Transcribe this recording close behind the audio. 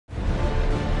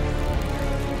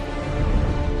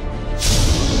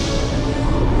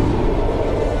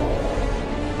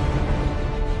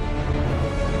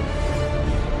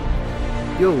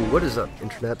Yo, what is up,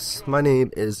 internets? My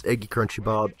name is Eggy Crunchy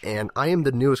Bob, and I am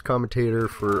the newest commentator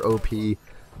for OP.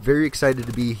 Very excited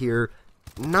to be here.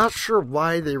 Not sure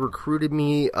why they recruited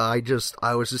me. I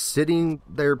was just sitting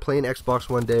there playing Xbox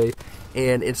one day,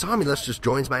 and Insomulus just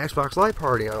joins my Xbox Live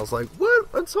party. And I was like,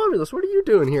 "What, Insomulus? What are you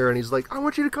doing here?" And he's like, "I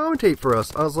want you to commentate for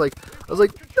us." I was like,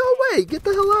 "No way! Get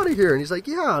the hell out of here!" And he's like,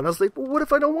 "Yeah." And I was like, "Well, what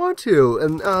if I don't want to?"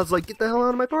 And I was like, "Get the hell out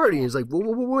of my party." And he's like,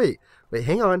 Wait,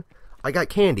 hang on. I got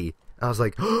candy." I was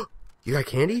like, "Oh, you got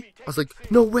candy?" I was like,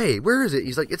 "No way, where is it?"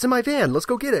 He's like, "It's in my van, let's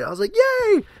go get it." I was like,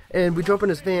 "Yay!" And we jump in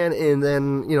his van, and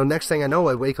then, next thing I know,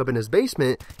 I wake up in his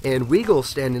basement, and Weagal's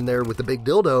standing there with the big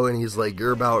dildo, and he's like,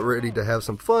 "You're about ready to have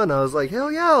some fun." I was like,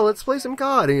 "Hell yeah, let's play some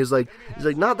COD." And he's like,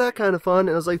 "Not that kind of fun." And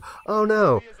I was like, "Oh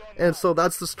no." And so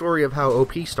that's the story of how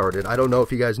OP started. I don't know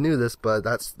if you guys knew this, but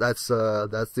that's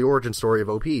the origin story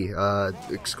of OP,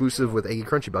 exclusive with Eggy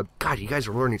Crunchy Bob. God, you guys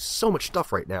are learning so much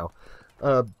stuff right now.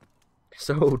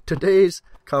 So today's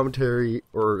commentary,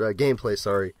 or gameplay,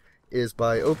 sorry, is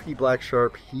by OP Black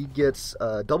Sharp. He gets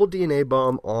a double DNA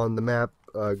bomb on the map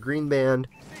GREENBAND,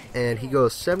 and he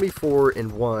goes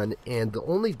 74-1, and the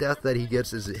only death that he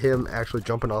gets is him actually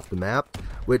jumping off the map,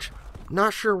 which,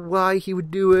 not sure why he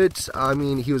would do it. I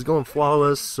mean, he was going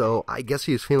flawless, so I guess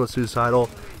he was feeling suicidal,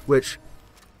 which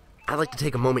I'd like to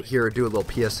take a moment here and do a little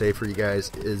PSA for you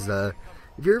guys, is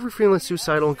if you're ever feeling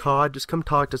suicidal in COD, just come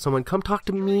talk to someone. Come talk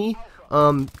to me.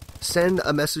 Send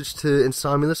a message to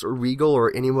Insomulus or weagal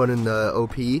or anyone in the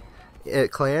OP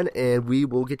clan, and we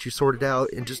will get you sorted out.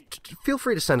 And just feel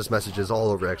free to send us messages all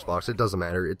over Xbox. It doesn't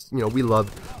matter. It's, we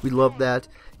love that.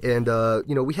 And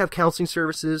we have counseling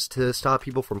services to stop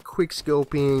people from quick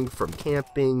scoping, from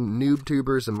camping, noob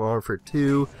tubers, and Modern Warfare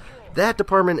 2. That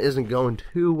department isn't going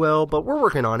too well, but we're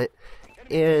working on it.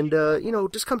 And,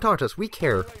 just come talk to us. We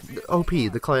care. OP,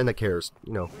 the clan that cares.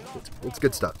 It's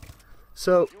good stuff.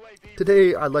 So,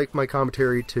 today I'd like my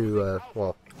commentary to,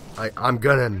 I'm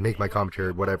gonna make my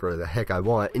commentary whatever the heck I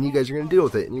want, and you guys are gonna deal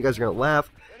with it, and you guys are gonna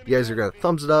laugh, you guys are gonna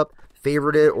thumbs it up,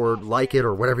 favorite it, or like it,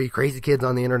 or whatever you crazy kids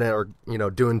on the internet are,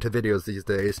 doing to videos these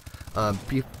days.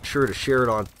 Be sure to share it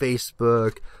on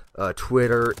Facebook,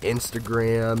 Twitter,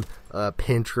 Instagram,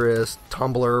 Pinterest,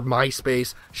 Tumblr,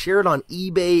 MySpace. Share it on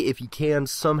eBay if you can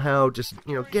somehow. Just,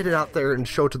 get it out there and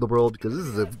show it to the world,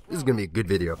 because this is gonna be a good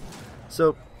video.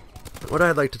 So, what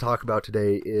I'd like to talk about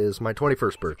today is my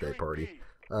 21st birthday party.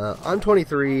 I'm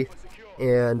 23,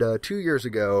 and 2 years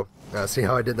ago, see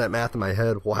how I did that math in my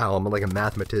head? Wow, I'm like a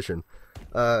mathematician.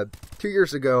 2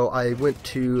 years ago, I went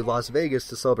to Las Vegas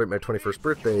to celebrate my 21st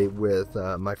birthday with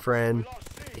my friend,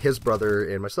 his brother,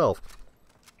 and myself.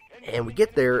 And we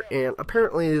get there, and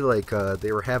apparently,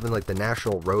 they were having, the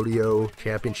National Rodeo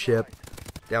Championship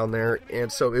down there,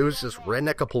 and so it was just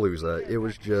redneck-a-palooza. It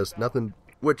was just nothing,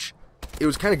 which, it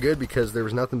was kind of good because there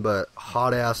was nothing but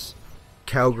hot-ass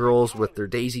cowgirls with their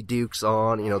Daisy Dukes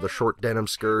on, the short denim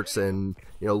skirts and,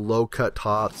 low-cut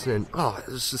tops, and, it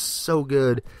was just so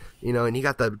good. And you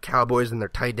got the cowboys in their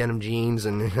tight denim jeans,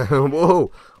 and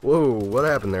whoa, what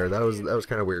happened there? That was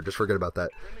kind of weird. Just forget about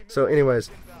that. So, anyways,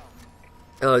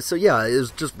 so yeah, it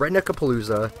was just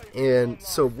redneck-a-palooza, and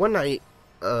so one night,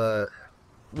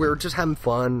 we were just having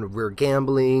fun. We were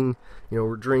gambling,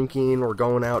 we're drinking, we're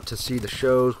going out to see the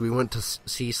shows. We went to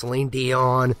see Celine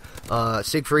Dion.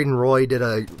 Siegfried and Roy did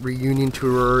a reunion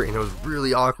tour, and it was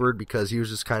really awkward because he was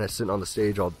just kind of sitting on the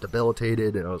stage all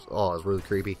debilitated, and it was really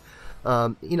creepy.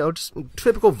 Just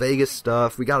typical Vegas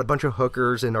stuff. We got a bunch of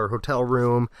hookers in our hotel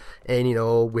room, and,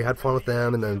 we had fun with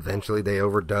them, and then eventually they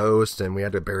overdosed, and we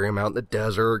had to bury them out in the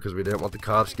desert because we didn't want the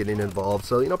cops getting involved.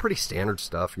 So, pretty standard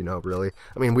stuff, really.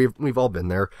 I mean, we've all been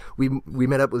there. We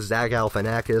met up with Zach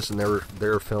Galifianakis, and they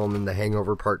were filming The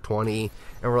Hangover Part 20,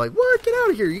 and we're like, "What? Get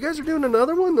out of here. You guys are doing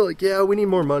another one?" They're like, "Yeah, we need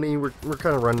more money. We're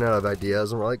kind of running out of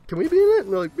ideas." And we're like, "Can we be in it?"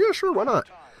 And they're like, "Yeah, sure, why not?"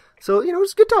 So,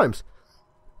 it's good times.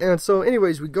 And so,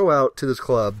 anyways, we go out to this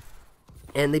club,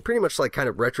 and they pretty much, kind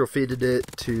of retrofitted it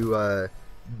to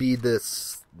be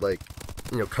this,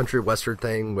 country western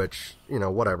thing, which,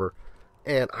 whatever.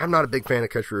 And I'm not a big fan of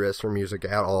country western music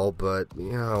at all, but,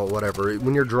 whatever.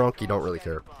 When you're drunk, you don't really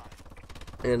care.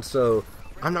 And so,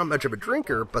 I'm not much of a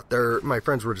drinker, but my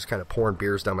friends were just kind of pouring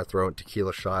beers down my throat,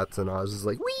 tequila shots, and I was just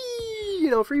like,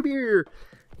 whee, free beer.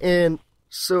 And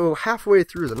so, halfway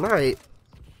through the night,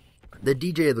 the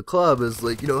DJ of the club is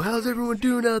like, "How's everyone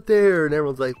doing out there?" And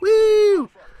everyone's like,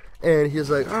 "Woo!" And he's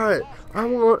like, "Alright, I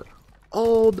want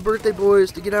all the birthday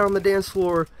boys to get out on the dance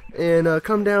floor and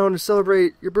come down and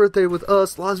celebrate your birthday with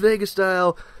us, Las Vegas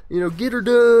style. Get her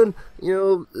done,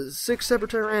 6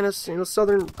 separate Tyrannus,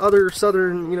 other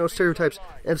southern, stereotypes."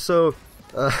 And so,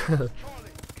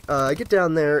 I get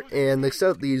down there, and they set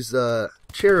up these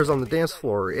chairs on the dance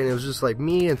floor, and it was just like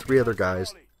me and 3 other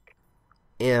guys.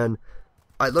 And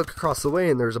I look across the way,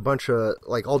 and there's a bunch of,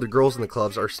 like, all the girls in the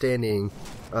clubs are standing,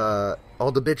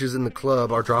 all the bitches in the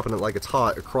club are dropping it like it's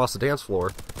hot across the dance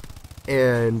floor,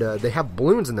 and they have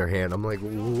balloons in their hand. I'm like,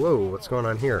 whoa, what's going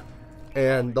on here?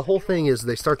 And the whole thing is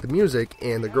they start the music,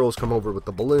 and the girls come over with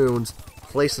the balloons,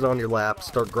 place it on your lap,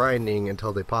 start grinding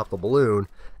until they pop the balloon,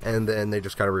 and then they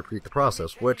just gotta repeat the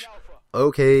process, which,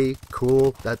 okay,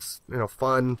 cool, that's, you know,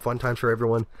 fun times for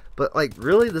everyone, but, like,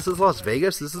 really, this is Las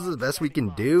Vegas, this is the best we can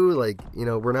do, like, you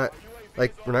know, we're not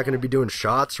gonna be doing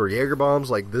shots or Jaeger bombs,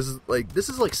 like, this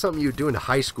is like something you would do in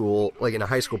high school, like, in a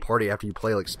high school party after you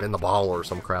play, like, spin the ball or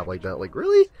some crap like that, like,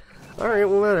 really? Alright,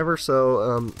 well, whatever.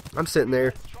 So, I'm sitting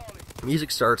there,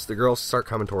 music starts, the girls start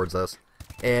coming towards us,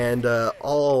 and,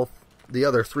 all the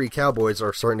other 3 cowboys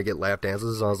are starting to get lap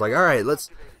dances, and I was like, alright, let's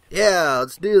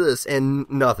do this, and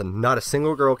nothing, not a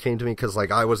single girl came to me, because,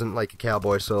 like, I wasn't, like, a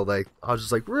cowboy, so, like, I was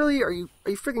just like, really, are you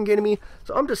freaking kidding me?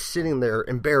 So I'm just sitting there,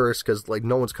 embarrassed, because, like,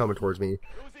 no one's coming towards me.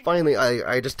 Finally,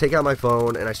 I just take out my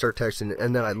phone, and I start texting,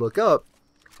 and then I look up,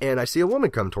 and I see a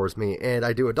woman come towards me, and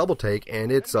I do a double take,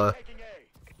 and it's,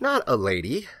 not a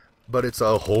lady, but it's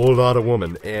a whole lot of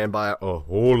woman, and by a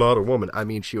whole lot of woman, I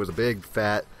mean she was a big,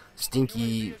 fat,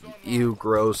 stinky, ew,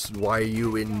 gross, why are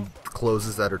you in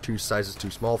clothes that are 2 sizes too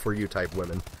small for you type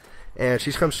women. And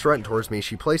she comes strutting towards me,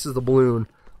 she places the balloon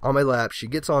on my lap, she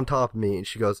gets on top of me, and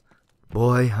she goes,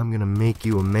 boy, I'm gonna make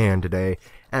you a man today.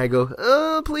 And I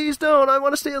go, please don't, I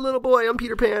want to stay a little boy, I'm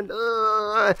Peter Pan,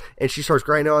 and she starts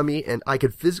grinding on me, and I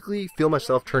could physically feel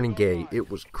myself turning gay.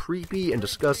 It was creepy and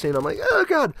disgusting. I'm like, oh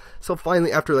god. So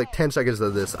finally, after like 10 seconds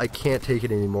of this, I can't take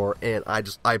it anymore, and I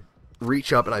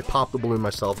reach up and I pop the balloon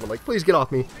myself. I'm like, please get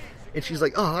off me. And she's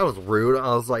like, oh, that was rude.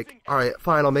 I was like, alright,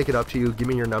 fine, I'll make it up to you. Give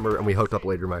me your number. And we hooked up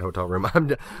later in my hotel room.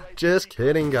 I'm just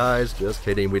kidding, guys. Just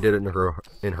kidding. We did it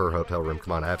in her hotel room.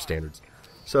 Come on, I have standards.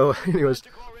 So, anyways,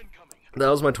 that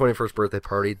was my 21st birthday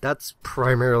party. That's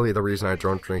primarily the reason I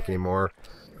don't drink anymore.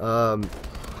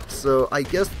 So, I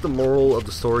guess the moral of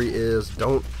the story is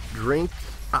don't drink.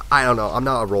 I don't know. I'm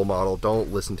not a role model.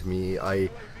 Don't listen to me.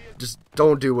 Just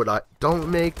don't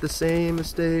make the same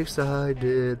mistakes I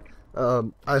did.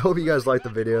 I hope you guys liked the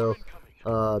video.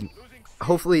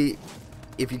 Hopefully,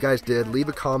 if you guys did, leave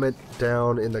a comment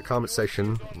down in the comment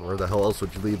section. Where the hell else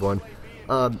would you leave one?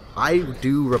 I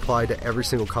do reply to every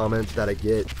single comment that I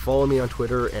get. Follow me on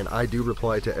Twitter, and I do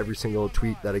reply to every single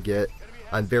tweet that I get.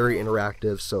 I'm very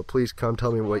interactive, so please come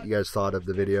tell me what you guys thought of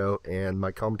the video and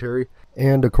my commentary.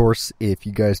 And of course, if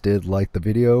you guys did like the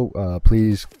video,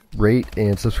 please rate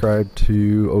and subscribe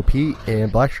to OP and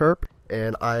Black Sharp.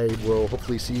 And I will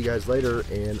hopefully see you guys later,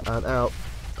 and I'm out.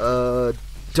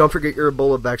 Don't forget your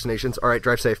Ebola vaccinations. Alright,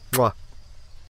 drive safe. Mwah.